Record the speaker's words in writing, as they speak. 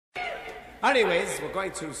Anyways, we're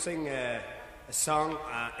going to sing a song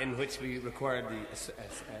in which we require the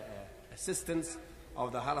assistance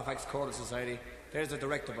of the Halifax Choral Society. There's the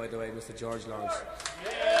director, by the way, Mr. George Lawrence.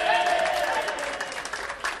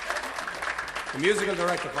 The musical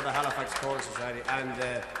director for the Halifax Choral Society. And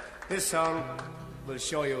this song will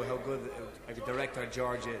show you how good a director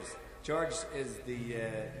George is. George is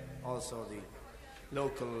also the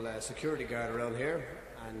local security guard around here,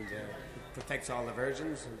 and protects all the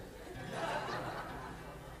virgins.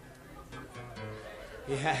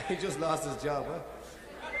 Yeah, he just lost his job, huh?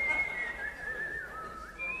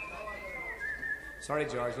 Sorry,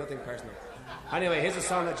 George, nothing personal. Anyway, here's a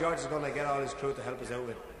song that George is going to get all his crew to help us out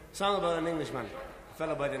with. A song about an Englishman, a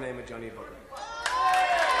fellow by the name of Johnny Bucher.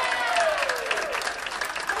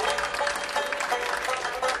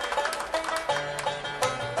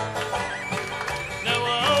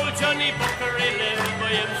 Now old Johnny Bucher, he lived by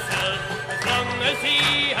himself. As long as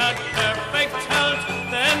he had perfect health,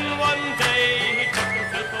 then one day he took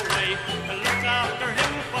himself away to look after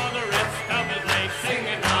him for the rest of his life,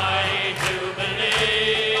 singing, I do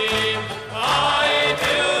believe,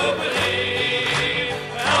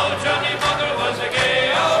 old Johnny Bucher was a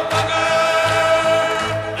gay old bugger,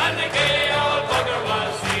 and a gay old bugger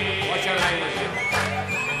was he. What's your language?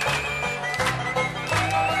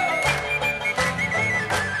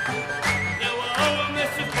 Now old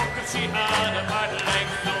Mrs. Bucher, she had a bad leg,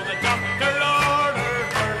 so the doctor ordered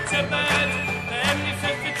her to bed. Then he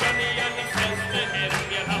says to Johnny, and he says to him,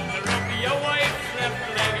 you'll have to rub your wife's left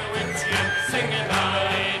leg with you, singing,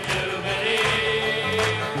 I do believe,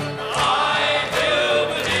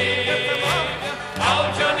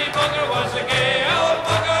 old Johnny Bucher was a gay old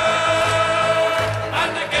bugger,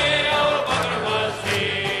 and a gay old bugger was he.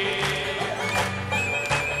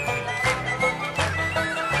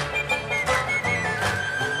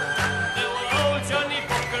 Now old Johnny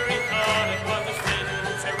Bucher, he thought it was a sin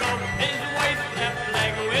to rub his wife's left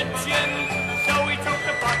leg with gin. So he took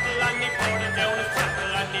the bottle and he poured it down his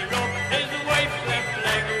throttle, and he rubbed his wife's left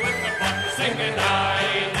leg with the bottle, singing, I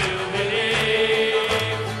do believe,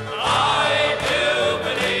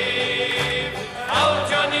 old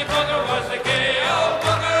Johnny Bucher was a gay old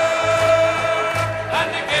bugger,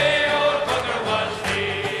 and a gay old bugger was he.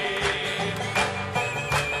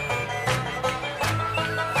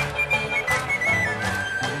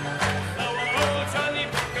 So old Johnny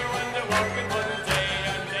Bucher went a walking one day,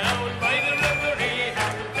 and down by the river he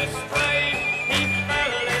happened to stray. He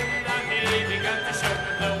fell in and he began to shout,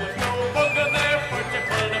 and there was no bugger there for to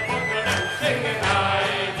pull the bugger out, singing, I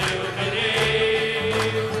do believe,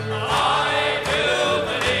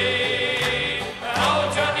 old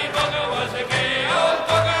Johnny Bucher was a gay old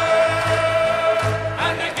bugger,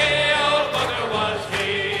 and a gay old bugger was he.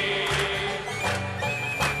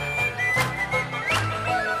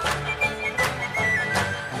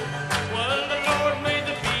 Well, the Lord made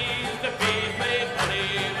the bees made honey,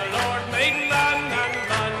 the Lord made man, and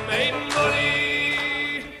man made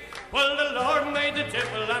money. Well, the Lord made the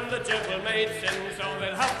devil, and the devil made sin, so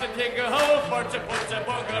they'll have to dig a hole for to put the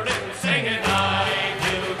bugger in, singing, I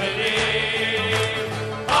do